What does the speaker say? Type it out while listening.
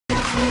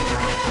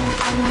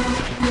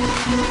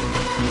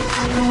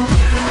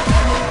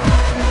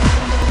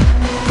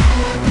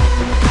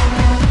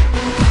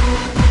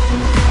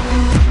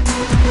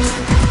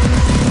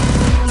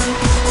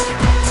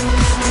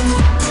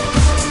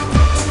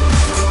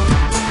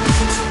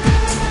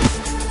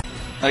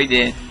Oh, you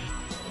did.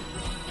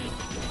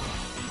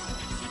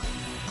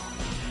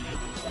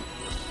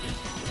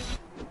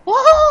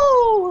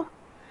 Woohoo!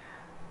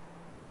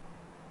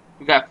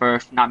 Who got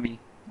first? Not me.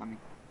 Not me.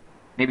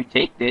 Maybe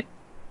Jake did.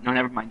 No,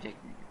 never mind, Jake.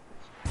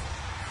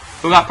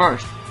 Who got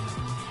first?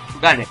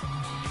 Who got it?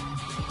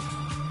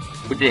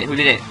 Who did it? Who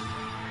did it?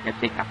 Yeah,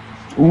 Jake got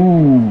first.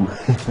 Ooh.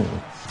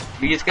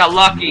 You just got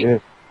lucky. Yeah.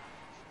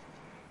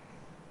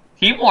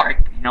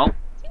 Teamwork, you know?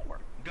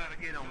 Teamwork.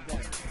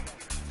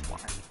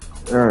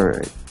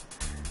 Alright.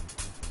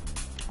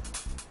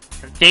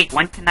 So Jake,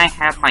 when can I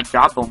have my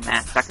jawbone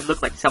mask so I can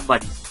look like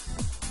somebody?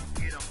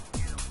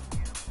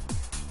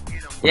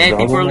 Yeah,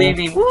 people are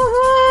leaving.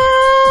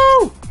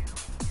 Woohoo!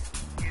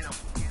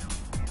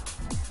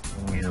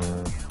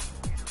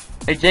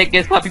 Hey Jake,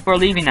 guess what? People are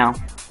leaving now.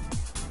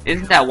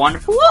 Isn't that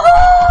wonderful?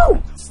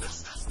 Woohoo!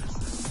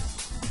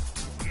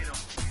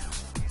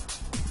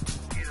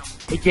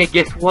 Hey Jake,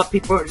 guess what?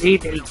 People are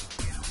leaving.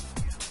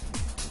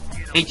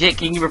 Hey Jake,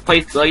 can you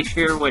replace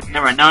Glacier with...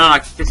 Never mind. No,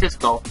 just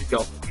go. Just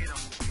go.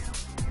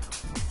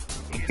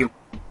 Thank you.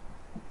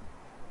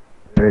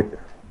 Alright.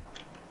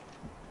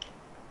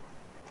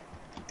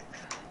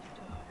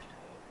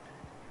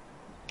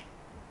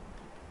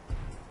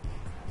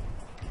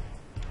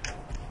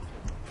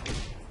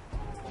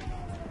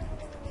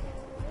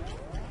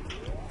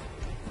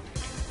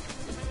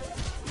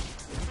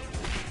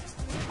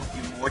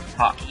 More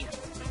tight.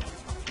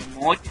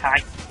 More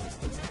tight.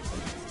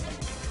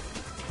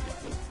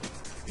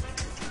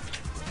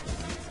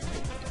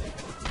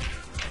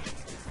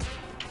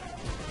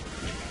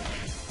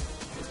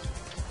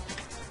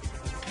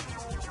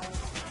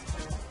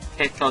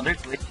 Okay, so they're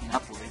glitching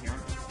up over here.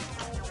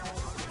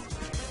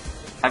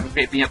 Have a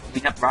great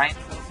beat up Brian.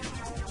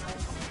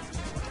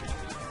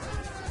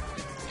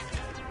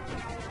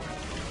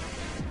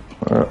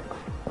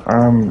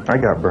 I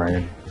got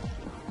Brian.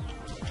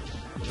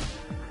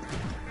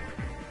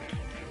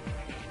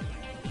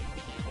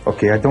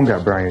 Okay, I don't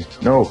got Brian.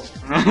 No.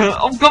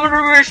 I'm coming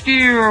to rescue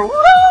you!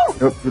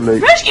 Woohoo! Nope, too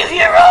late. Rescue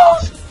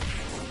heroes!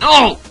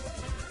 No!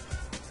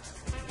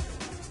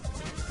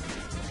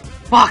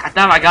 Fuck, I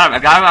thought I got him. I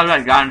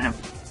got him.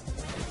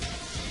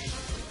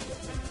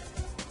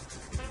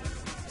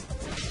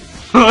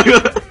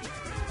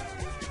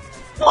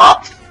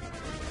 What?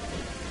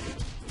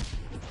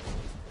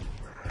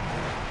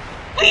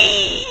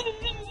 Whee!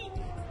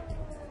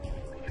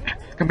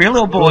 Come here,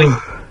 little boy.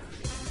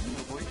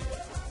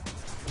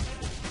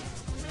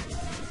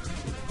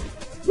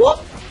 Whoop!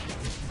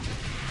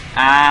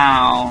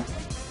 Ow.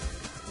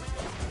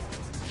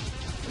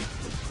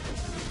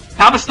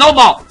 Have a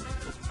snowball!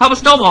 Have a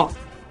snowball!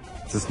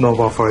 It's a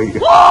snowball fight.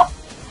 Whoop!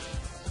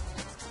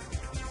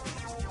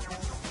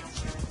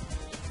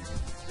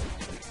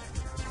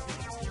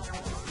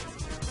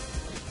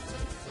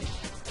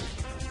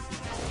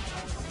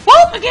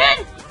 Whoop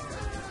again!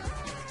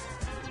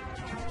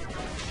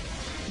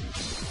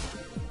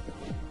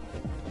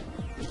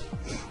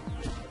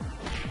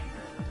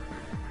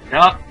 Get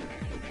up.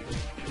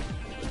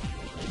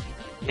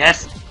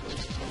 Yes.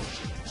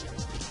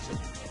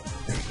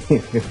 Ow,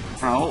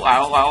 ow,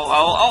 ow,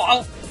 ow, ow,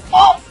 ow.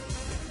 Oh!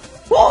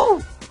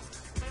 Woo!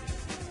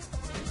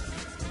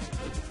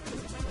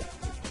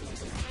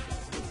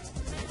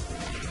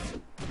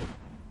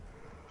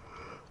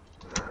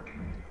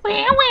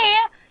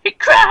 Where? You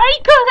cry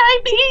 'cause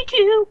I beat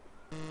you.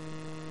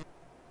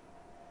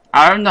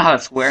 I don't know how to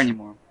swear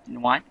anymore. You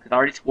know why? Because I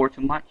already swore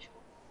too much.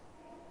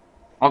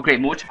 Oh great,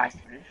 more tries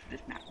for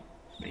this map.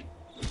 Wait.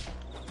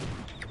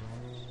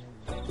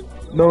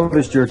 No,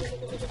 this jerk.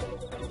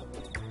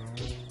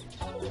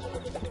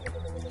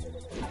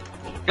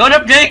 Get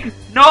up, Jake!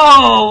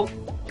 No!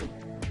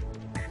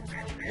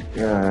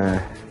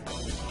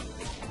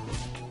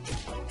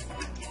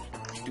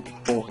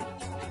 Stupid boy.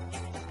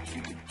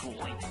 Stupid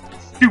boy.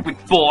 Stupid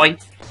boy!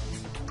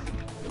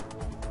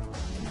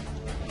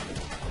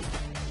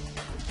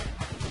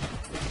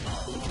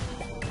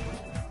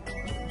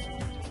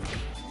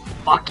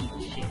 Fucking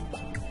shit.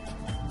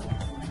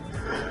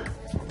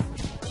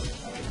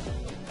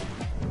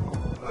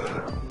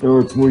 No,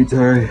 it's Muay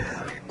Thai.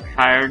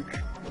 Tired.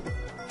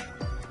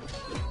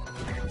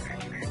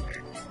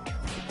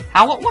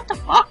 How? What the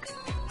fuck?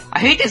 I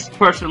hate this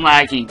person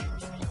lagging.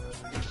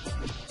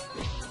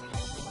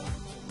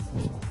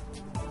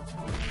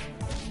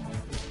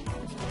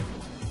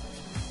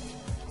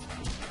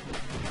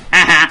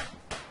 Haha.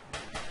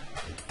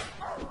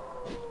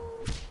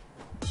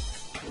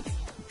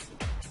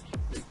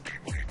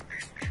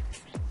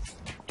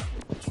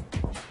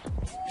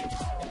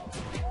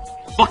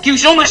 Fuck you,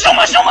 so much!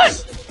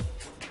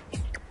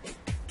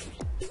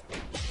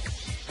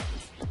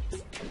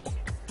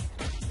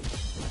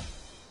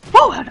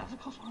 Whoa, that was a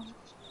close one.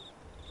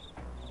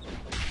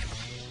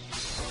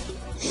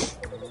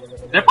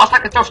 Did it boss I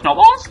can throw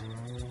snowballs?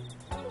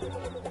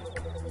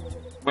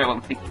 Wait, let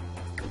me think.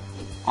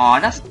 Aw,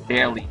 that's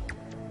barely.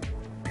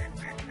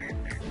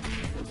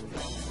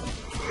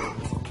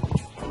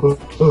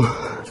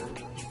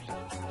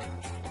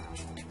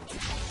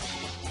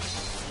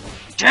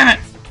 Damn it!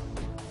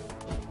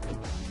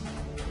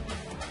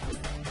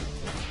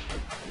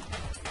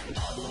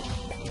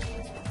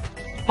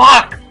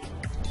 Fuck!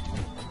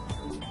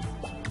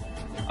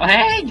 Oh,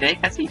 hey, Jake,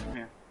 I see you from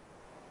here.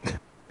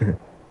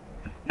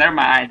 Never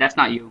mind, that's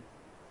not you.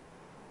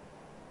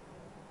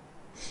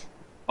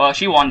 Well,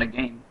 she won the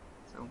game,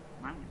 so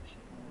I don't give a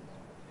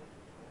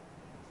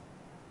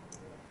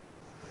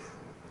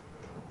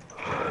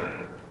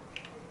shit.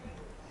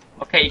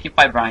 Okay, you can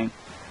fight Brian.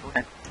 Go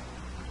ahead.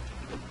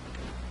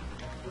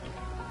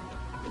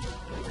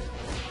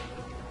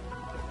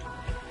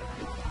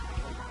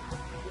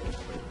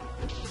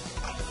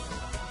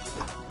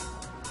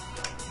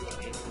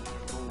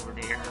 Over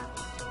there.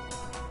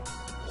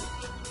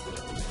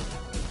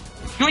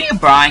 Screw you,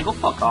 Brian. Go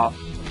fuck off.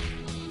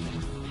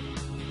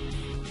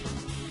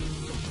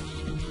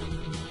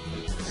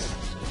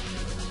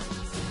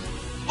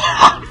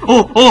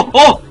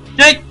 Oh!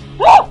 Jake!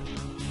 Woo!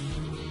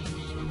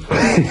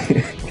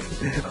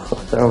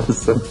 That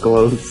was so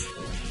close.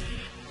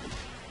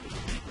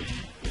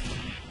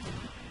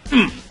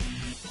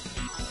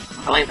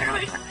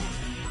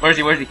 Where's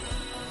he?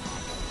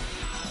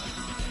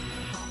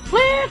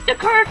 Lift the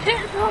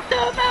curtains off the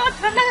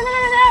mountain.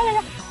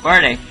 Where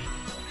are they?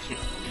 Shit.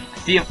 I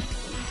see him.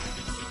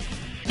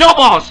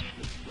 Snowballs!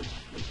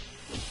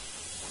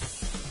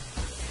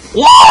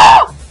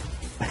 Whoa!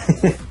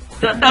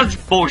 That's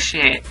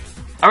bullshit.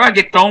 I'd rather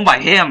get thrown by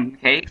him,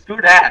 okay?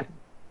 Screw that.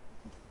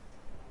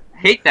 I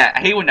hate that.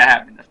 I hate when that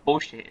happens. That's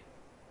bullshit.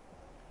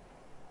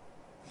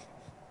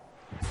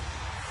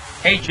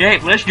 Hey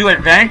Jake, let's do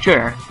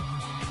adventure.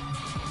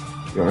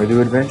 You wanna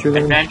do adventure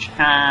then? Adventure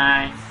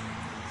time.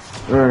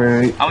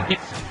 Alright. How many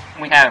people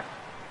can we have?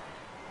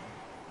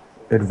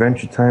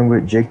 Adventure time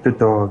with Jake the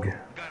dog.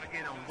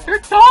 Your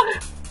dog?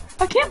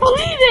 I can't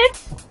believe it!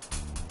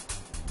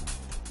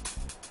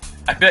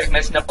 I feel like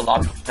messing up a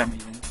lot for some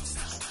reason.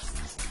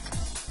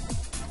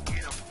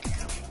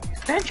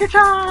 Adventure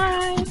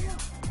time!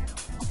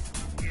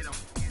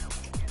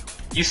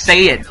 You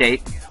say it,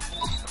 Jake.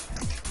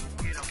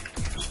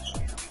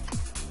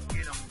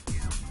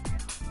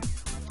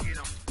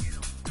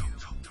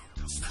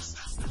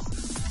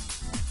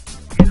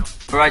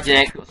 Alright,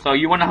 Jake. So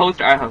you want to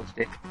host or I host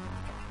it?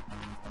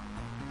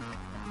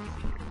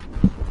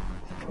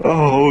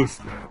 I'll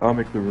host. I'll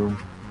make the room.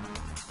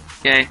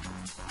 Okay.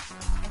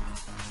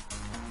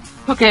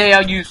 Okay,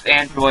 I'll use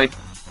Android.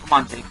 Come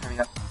on, Jake. Hurry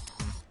up.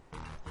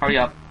 Hurry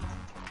up.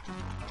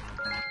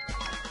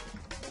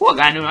 Oh, I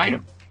got a new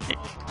item.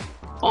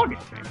 Oh, this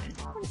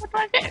what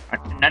was it?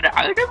 Another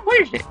item?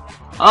 Where is it?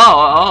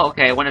 Oh,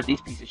 okay. One of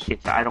these pieces of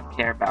shit that I don't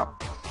care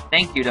about.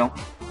 Thank you, though.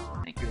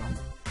 Thank you, though.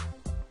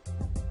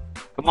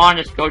 Come on,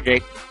 let's go,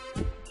 Jake.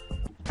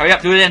 Hurry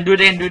up, do it again, do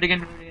it again, do it again,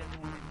 do it again.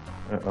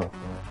 Uh-oh.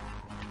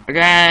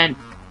 Again!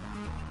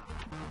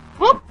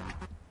 Whoop!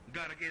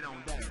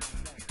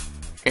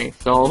 Okay,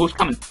 so who's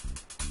coming?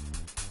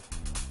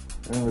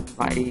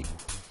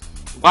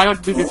 Why don't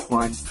we do this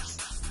one?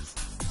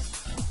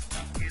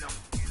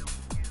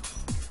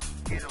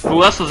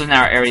 Who else was in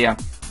our area?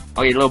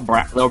 Oh, yeah, little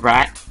brat.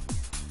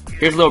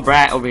 Here's little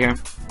brat over here.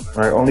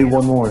 Alright, only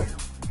one more.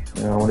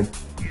 Yeah, I want to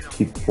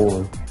keep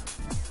 4.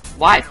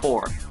 Why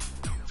 4?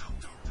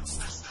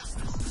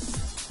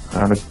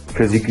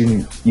 Because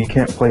you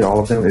can't play all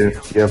of them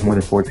if you have more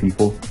than 4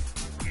 people.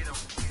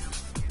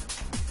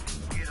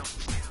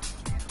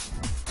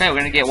 Okay, we're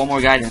gonna get one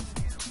more guy then.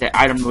 The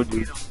item will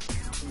do.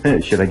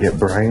 Should I get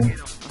Brian?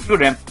 Let's do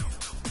them.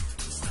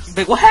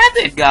 Like, what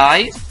happened,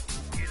 guys?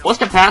 What's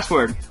the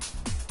password?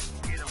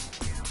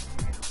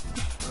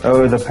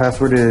 Oh, the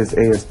password is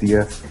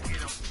ASDF.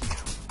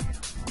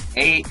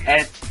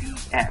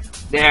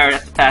 ASDF. There,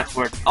 that's the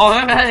password. Oh,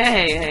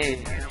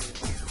 hey.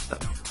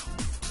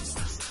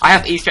 I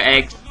have Easter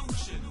eggs.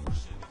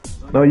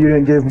 No, you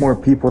didn't give more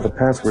people the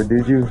password,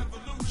 did you?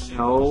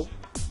 No.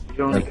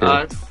 You only Okay.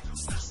 us.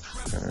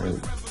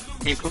 Alright.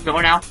 Can you click the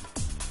door now?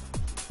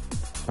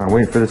 I'm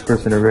waiting for this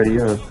person to ready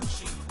up.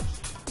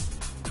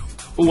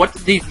 Ooh, what do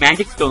these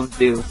magic stones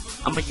do?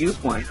 I'm gonna use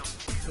one.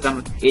 Because I'm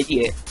an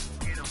idiot.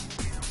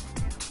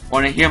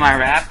 Wanna hear my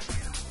rap?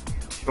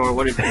 Sure,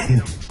 what is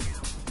it?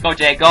 Go,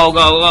 Jay,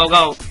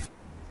 go.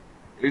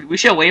 We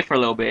should wait for a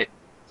little bit.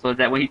 So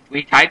that when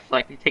he types,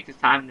 like, he takes his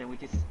time and then we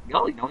just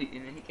go, you know, and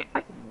then he can't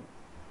type anymore.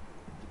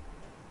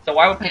 So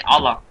why are we playing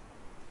Allah?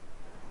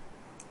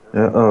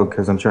 Oh,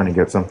 because I'm trying to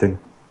get something.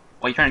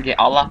 What, you trying to get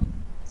Allah?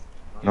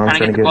 No, I'm Trying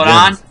to get the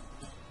gems. Quran?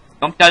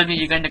 Don't tell me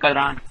you're getting the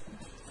Quran.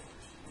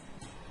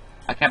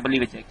 I can't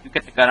believe it, Jake. You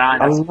get the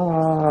Quran.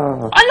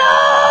 Allah!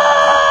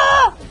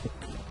 Allah!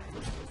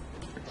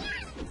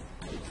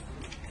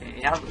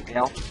 Okay, that was a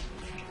fail.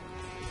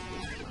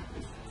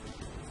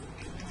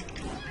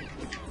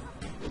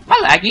 Am I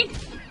lagging?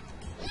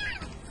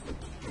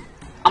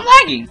 I'm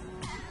lagging.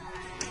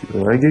 You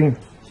lagging?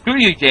 Screw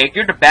you, Jake.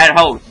 You're the bad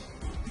host.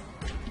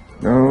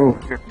 No.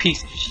 You're a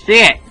piece of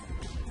shit.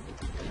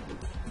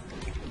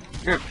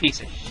 You're a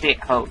piece of shit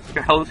host.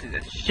 Your host is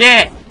a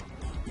shit!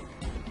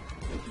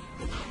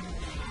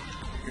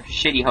 You're a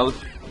shitty host.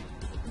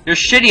 You're a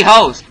shitty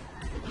host!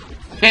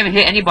 You can't even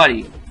hit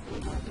anybody.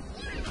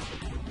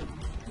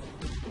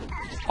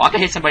 Oh, I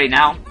can hit somebody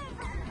now.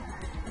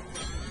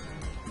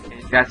 Okay,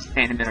 you guys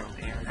stay in the middle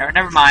there.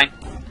 Never mind.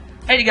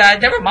 Hey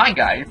guys, never mind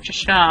guys. I'm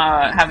just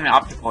having an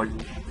obstacle.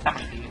 Can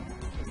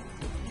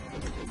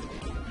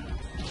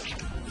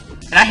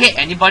I hit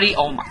anybody?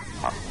 Oh my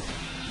god.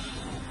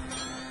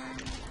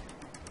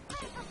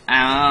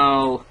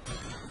 Ow.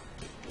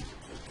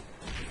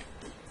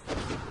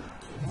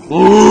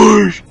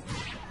 Whoosh!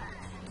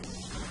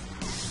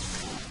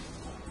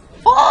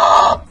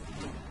 Oh!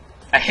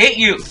 I hate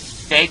you,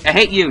 Jake. I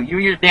hate you. You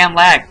and your damn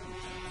lag.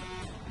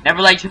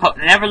 Never let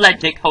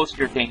Jake host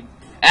your game.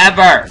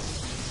 Ever.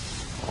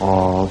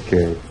 Oh,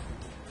 okay.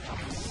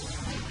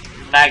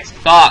 Your lag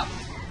sucks.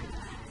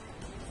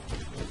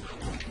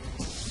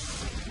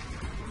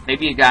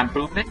 Maybe you got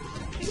improvement?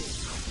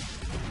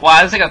 Wow,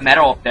 there's like a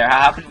medal up there.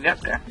 How can we get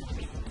up there?